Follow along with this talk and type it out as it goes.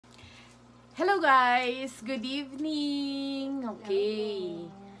Hello guys! Good evening! Okay.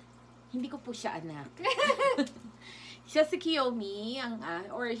 Hindi ko po siya anak. Siya si Kiyomi,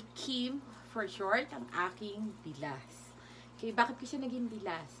 or Kim for short, ang aking bilas. Okay, bakit ko siya naging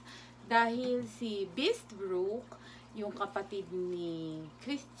bilas? Dahil si Beast Brooke, yung kapatid ni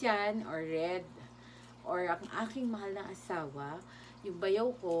Christian or Red, or ang aking mahal na asawa, yung bayaw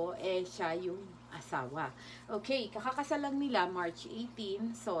ko, siya yung asawa. Okay, kakakasal lang nila March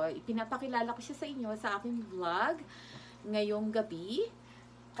 18. So, ipinapakilala ko siya sa inyo sa aking vlog ngayong gabi.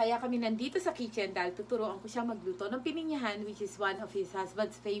 Kaya kami nandito sa kitchen dahil tuturuan ko siya magluto ng pininyahan, which is one of his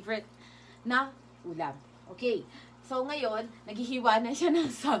husband's favorite na ulam. Okay, so ngayon, naghihiwa na siya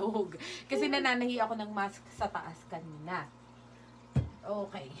ng sahog. Kasi nananahi ako ng mask sa taas kanina.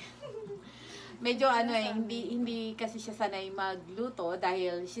 Okay. Medyo hindi kasi siya sanay magluto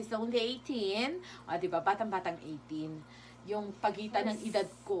dahil she's only 18. O, diba? Batang-batang 18. Yung pagitan ng edad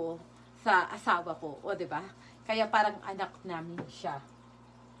ko sa asawa ko. O, diba? Kaya parang anak namin siya.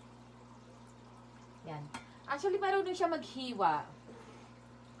 Yan. Actually, marunong siya maghiwa.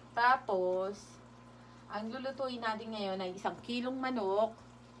 Tapos, ang lulutuin natin ngayon ay 1 kilong manok.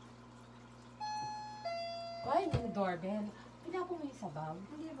 Ay, may doorbell. Pinapo mo yung sabaw?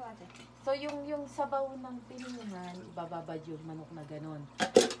 Hindi ba ate? So, yung sabaw ng pininyahan, ibababad yung manok na ganon.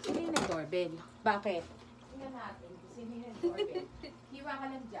 Sino yung nag-doorbell? Bakit? Tingnan natin. Sino yung nag-doorbell? Hiwa ka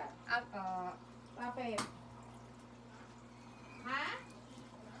lang dyan. Ako. Bakit? Ha?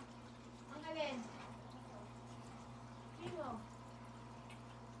 Ang alin? Sino?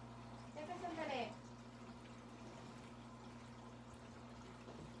 Teka, sandali.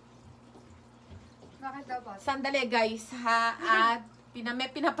 Bakit daw ba? Sandali guys, ha? At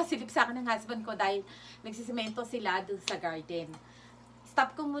pinapasilip sa akin ng husband ko dahil nagsisemento sila dun sa garden.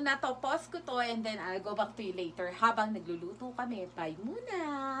 Stop ko muna to, pause ko to, and then I'll go back to you later habang nagluluto kami. Bye muna!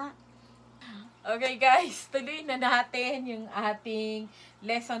 Okay guys, tuloy na natin yung ating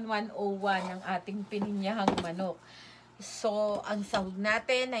lesson 101 ng ating pininyahang manok. So, ang sahog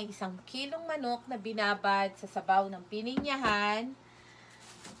natin ay 1 kilong manok na binabad sa sabaw ng pininyahan.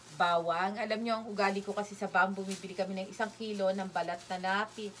 Bawang. Alam nyo, ang ugali ko kasi sa bawang, bumibili kami ng 1 kilo ng balat na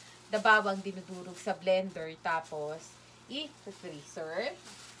bawang dinudurog sa blender. Tapos, i-freezer.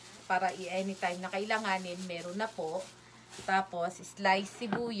 Para anytime na kailanganin, meron na po. Tapos, slice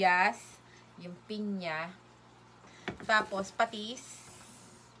sibuyas. Yung pinya. Tapos, patis.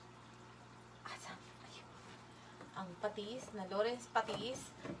 Ang patis, na Lawrence patis.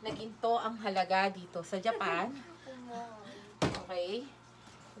 Naginto ang halaga dito sa Japan. Okay.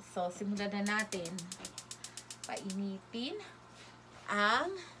 So, simulan na natin painitin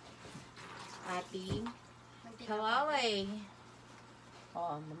ang ating kawaway.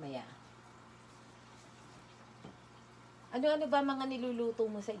 Oo, mamaya. Ano-ano ba mga niluluto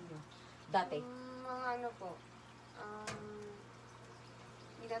mo sa inyo dati? Mga ano po.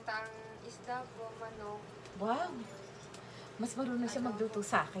 Ginataang isda po, manok. Wow! Mas marunong siya magluto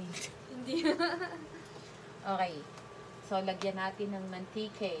sa akin. Hindi. Okay. So, lagyan natin ng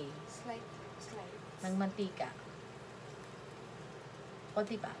mantika. Slide. Ng mantika.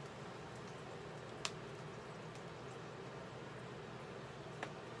 Konti pa.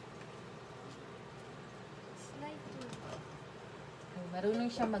 Slide to.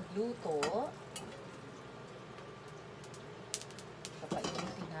 Marunong siya magluto.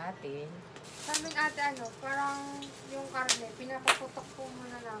 Papainitin natin. Sa amin ate parang yung karne, pinapaputok po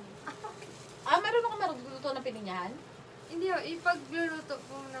muna lang. Marunong ka magluto ng pininyahan? Hindi ipagluluto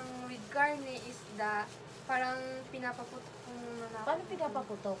po ng with karne, isda, parang pinapaputok po muna lang. Paano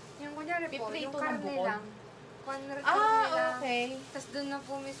pinapaputok? Yung kunyari po, Piprito yung ng karne bukod? lang. Karne lang. Okay. Tapos doon na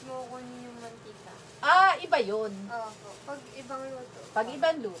po mismo kunin yung mantika. Iba yun. Opo. Pag ibang luto. Pag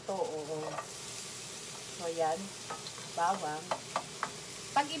ibang luto, oo. So, yan. Bawang.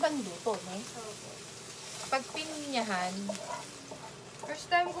 Pag ibang luto, ne? Opo. Pag pininyahan.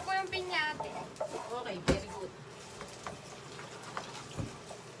 First time ko po yung pinyate. Okay, very good.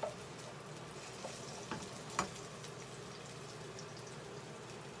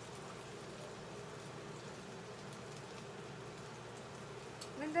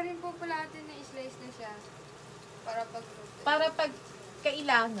 Ganda rin po pala natin na i-slice na siya. Para pag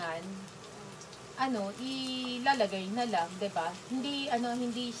kailangan, ilalagay na lang, 'di ba?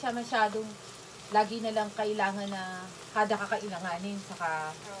 Hindi siya masyadong lagi na lang kailangan na kada kakailanganin saka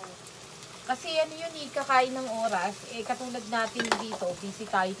kasi kakain ng oras, katulad natin dito, busy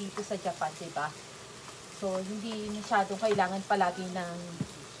tayo dito sa Japan, 'di ba? So, hindi masyadong kailangan palagi ng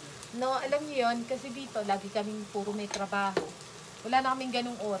alam niyo 'yon, kasi dito lagi kaming puro may trabaho. Wala na kaming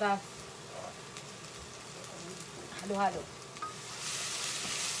ganung oras. Halo-halo.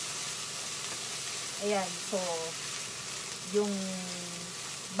 Ayan, so, yung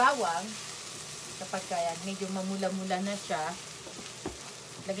bawang, kapag kaya medyo mamula-mula na siya,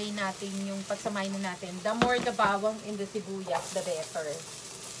 lagay natin yung pagsamahin na natin. The more the bawang and the sibuyas, the better.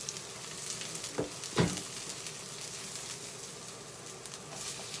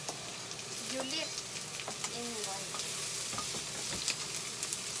 Juliet in one.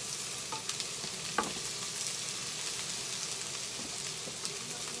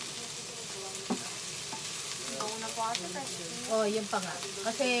 Oh, yun pa nga.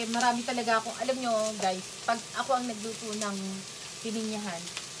 Kasi marami talaga akong, alam nyo guys, pag ako ang nagluto ng pininyahan,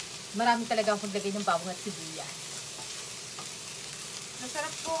 marami talaga akong lagay ng bawang at sibuyas.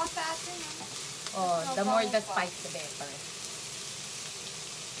 Masarap po ka sa atin. Oh, the more the spice, the better.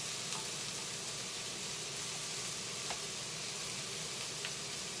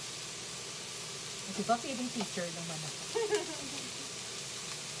 Diba feeling teacher naman ako?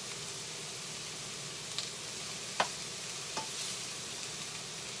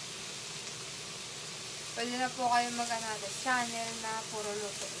 Pwede na po kayo channel na puro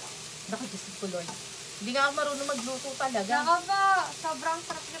luto lang. Naku, Diyos ko Lord. Hindi nga ako marunong magluto talaga. Naka ba? Sobrang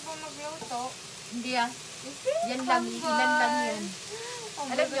sarap niya po magluto. Hindi ah. Yan lang, ilan lang yan.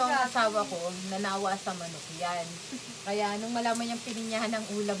 Alam niyo, ang asawa ko, nanawa sa manok yan. Kaya nung malaman niyang pininyahan ng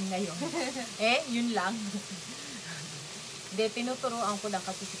ulam ngayon, yun lang. Hindi, tinuturoan ko lang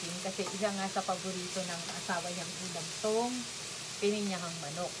kasi si Kim kasi isa nga sa paborito ng asawa niyang ulam tong pininyahang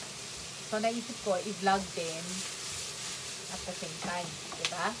manok. So, naisip ko, i-vlog din at the same time.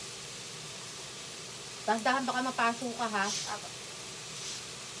 Diba? Dahan-dahan baka mapasok ka ha.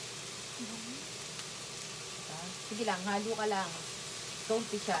 Sige lang, halo ka lang. Don't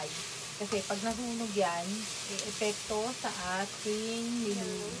be shy. Kasi pag nasunog yan, epekto sa ating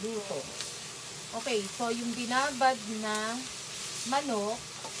niluluto. Okay, so yung binabad na manok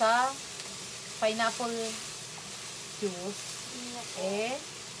sa pineapple juice,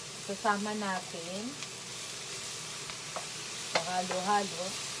 sasama natin. Halo-halo.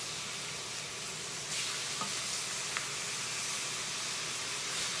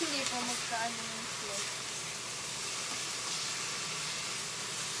 Hindi po magkaano yung flow.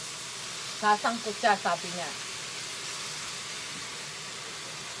 Sasangkot siya, sabi niya.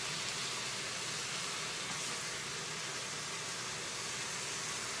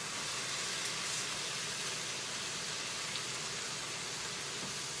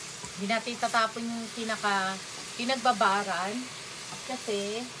 Hindi natin tatapon yung pinagbabaran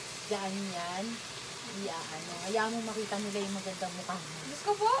kasi dyan yan. Hayaan mo makita nila yung magandang mukha mo. Diyos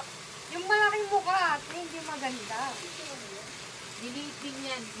ko po, yung malaking mukha at hindi maganda. Diliting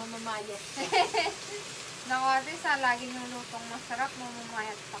yan, mamamayat. Naku ate, sa lagi yung lutong masarap,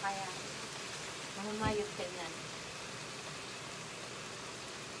 mamamayat pa kaya. Mamamayat ka yan.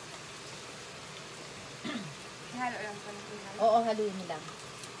 Halo lang po ng pinalo. Oo, haluin mo lang.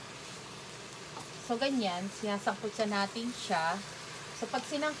 So, ganyan, sinasangkot siya natin siya. So, pag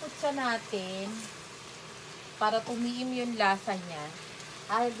sinangkot siya natin, para tumiim yung lasa niya,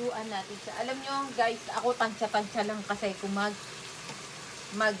 haluan natin siya. Alam nyo, guys, ako tansya-tansya lang kasi kung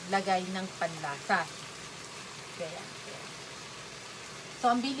maglagay ng panlasa. Kaya.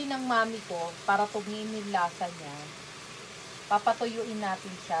 So, ang bili ng mami ko, para tumiim yung lasa niya, papatuyuin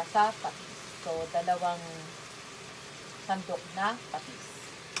natin siya sa patis. So, 2 sandok na patis.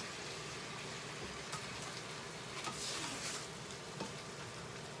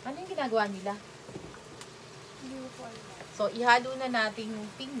 Ano yung ginagawa nila? Hindi ko po alam. So, ihalo na natin yung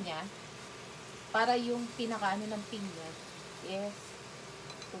pinya para yung pinakaano ng pinya is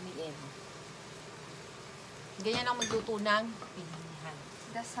tumiin. Ganyan ang magluto ng pininyahan.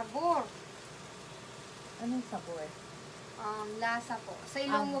 The sabor. Anong sabor? Lasa po. Sa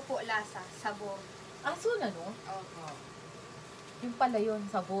Ilonggo po lasa, sabor. Aso na, no? Opo. Yung pala yun,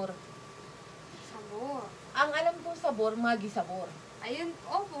 sabor. Sabor. Ang alam ko sabor, magi sabor. Ayun,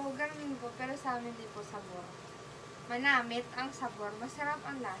 opo, ganun po. Pero sa amin din po sabor. Manamit ang sabor, masarap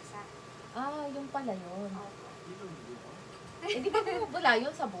ang lasa. Ah, yung pala yun. Opo. Eh, di ba bumubula yun,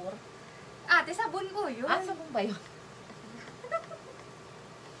 sabor? Ate, sabon po yun. Ah, sabon ba yun?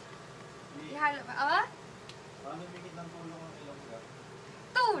 Ihalo pa. Paano bigit ng tulong ang Ilongga?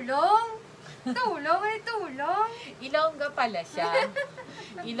 Tulong! Tulong ay tulong! Ilongga pala siya.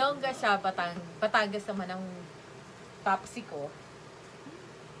 Ilongga siya, Batangas naman ang Tapsico.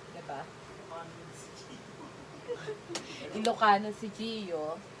 Diba? Ilocano si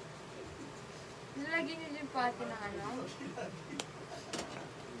Gio. Nilagyan niyo yung pati ng ano?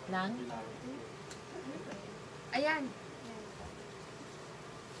 Nang? Ayan.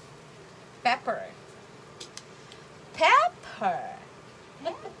 Pepper. Pepper.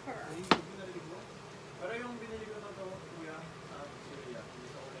 Pepper.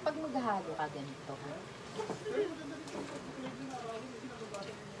 maghahalo ka ganito, ha?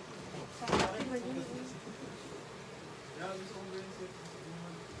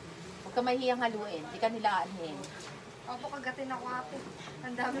 Huwag ka mahihiyang haluin. Di ka nila aanhin. Opo, kagatin ako ate.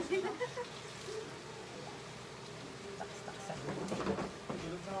 Ang dami sila. Taks-taksan.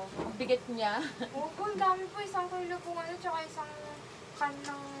 Ang bigat niya. Opo, ang dami po. Isang kilo po ngayon, tsaka isang can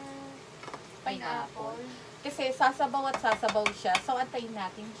ng pineapple. Kasi sasabaw at sasabaw siya. So, antayin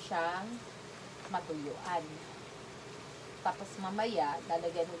natin siyang matuyuan. Tapos mamaya,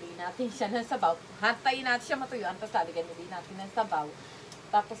 lalagyan uli natin siya ng sabaw. Hantayin natin siya matuyuan, tapos lalagyan uli natin ng sabaw.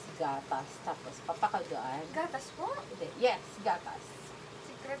 Tapos gatas. Tapos papakaluan. Gatas po? Hindi. Yes, gatas.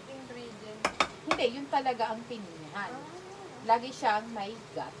 Secret ingredient. Hindi, yun talaga ang pininyahan. Ah, Lagi siyang may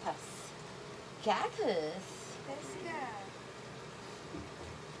gatas. Gatas. test ka.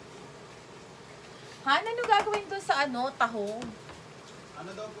 Han, ano gagawin doon sa tahong? Ano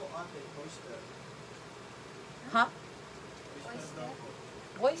daw po ate? Oyster. Ha? Oyster daw po.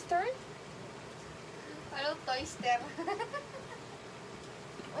 Oyster? Ano, toyster?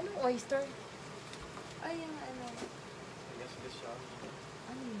 Anong oyster? Ay, yung ano. Gas-gas siya.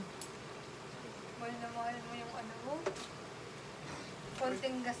 Ano yun? Mahal na mahal mo yung ano mo.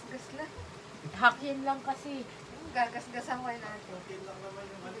 Konting gas-gas na. Hakin lang kasi. Gagas-gasan ko yun ate. Okay lang naman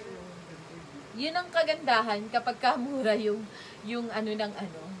yung ano yung Yun ang kagandahan kapag kamura yung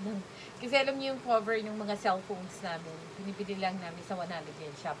kasi alam niyo yung cover ng mga cellphones namin, binibili lang namin sa 100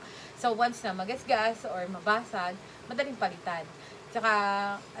 yen shop. So once na magasgas or mabasag, madaling palitan. Tsaka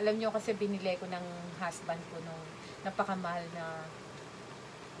alam niyo kasi binili ko ng husband ko nung napakamahal na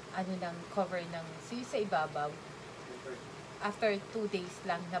ng cover ng suyo sa ibabaw. After 2 days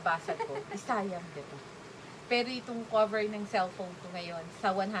lang nabasag ko, isayang dito. Pero itong cover ng cellphone ko ngayon,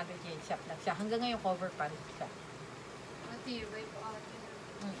 sa 100 yen shop lang siya. Hanggang ngayon, cover pa rin siya. Matibay po ate.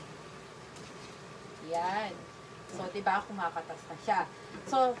 Yan. So, diba, kumakatas na siya.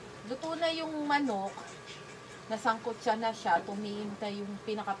 So, luto na yung manok. Nasangkot siya na siya. Tumiin na yung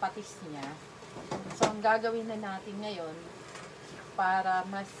pinakapatis niya. So, ang gagawin na natin ngayon, para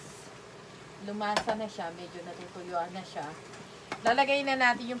mas lumasa na siya, medyo natutuyuan na siya, lalagay na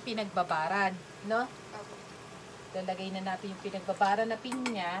natin yung pinagbabaran. No? Lalagay na natin yung pinagbabara na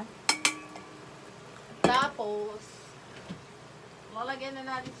pinya. Tapos, lalagyan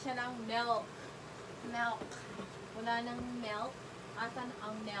na natin siya ng milk. Wala ng milk. Asan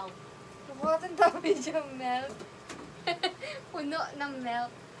ang milk? Bakit ang dami siyang milk? Puno ng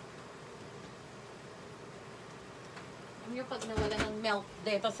milk. Alam niyo, pag nawala ng milk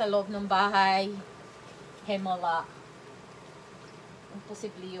dito sa loob ng bahay, hemala.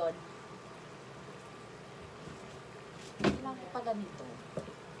 Imposible yun. Kailangan ko pa ganito.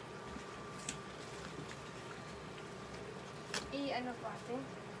 Ano po ate?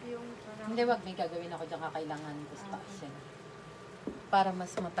 Yung parang... Hindi, wag, may gagawin ako dyan, kakailangan ko siya. Para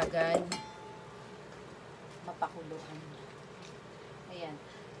mas matagal mapakuluan. Ayan.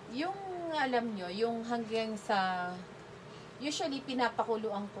 Yung, alam nyo, yung hanggang sa, usually,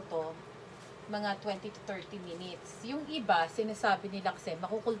 pinapakuluan ko to, mga 20 to 30 minutes. Yung iba, sinasabi nila kasi,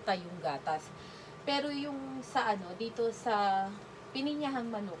 makukulta yung gatas. Pero yung sa dito sa pininyahang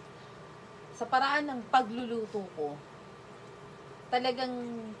manok, sa paraan ng pagluluto ko, talagang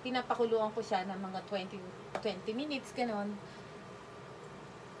pinapakuluan ko siya ng mga 20 minutes, ganon.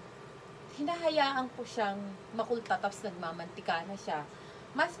 Hinahayaan ko siyang makulta, tapos nagmamantika na siya.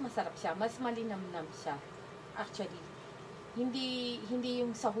 Mas masarap siya, mas malinamnam siya. Actually, hindi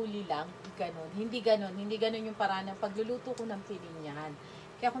yung sa huli lang, ganon. Hindi ganon yung paraan ng pagluluto ko ng pininyahan.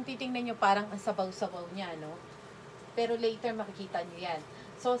 Kaya kung titingnan nyo, parang ang sabaw-sabaw niya, no? Pero later, makikita nyo yan.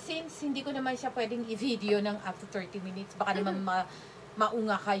 So, since hindi ko naman siya pwedeng i-video ng up to 30 minutes, baka naman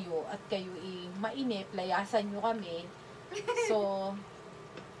maunga kayo at kayo mainip, layasan nyo kami. So,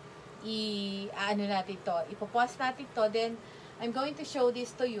 natin to, ipopost natin to, then, I'm going to show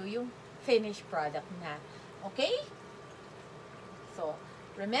this to you, yung finished product na. Okay? So,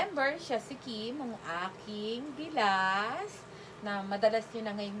 remember, siya si Kim, ang aking bilas, na madalas nyo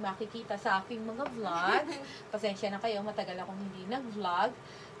na ngayong makikita sa aking mga vlogs. Pasensya na kayo, matagal akong hindi nag-vlog.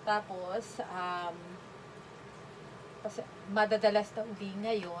 Tapos, madadalas na uli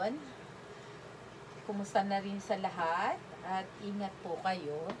ngayon. Kumusta na rin sa lahat. At ingat po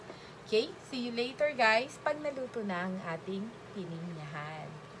kayo. Okay? See you later, guys, pag naluto na ang ating pininyahan.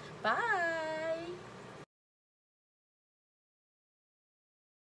 Bye!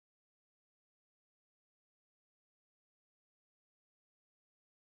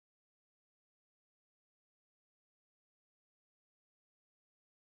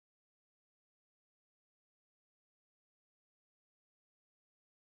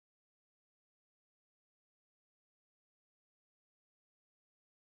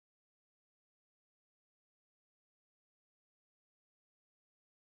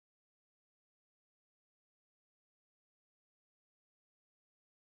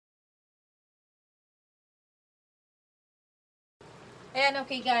 Ayan,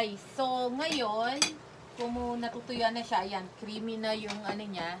 okay guys. So, ngayon, kung natutuyuan na siya, ayan, creamy na yung ano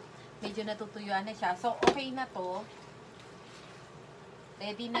niya. Medyo natutuyuan na siya. So, okay na to.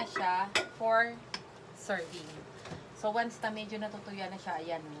 Ready na siya for serving. So, once na medyo natutuyuan na siya,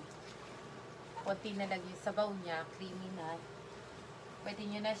 ayan o. Konti na lang yung sabaw niya, creamy na. Pwede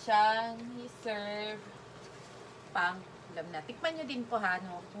nyo na siyang i-serve pang ulam na. Tikman nyo din po ha,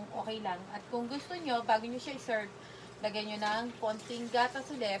 no? Kung okay lang. At kung gusto nyo, bago nyo siya i-serve, lagyan nyo ng konting gatas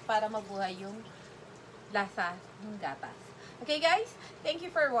ulit para mabuhay yung lasa ng gatas. Okay guys, thank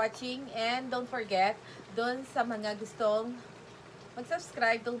you for watching and don't forget, doon sa mga gustong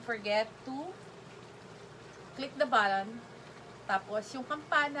mag-subscribe, don't forget to click the button. Tapos yung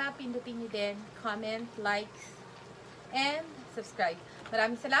kampana, pindutin nyo din, comment, likes, and subscribe.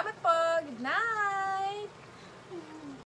 Maraming salamat po. Good night!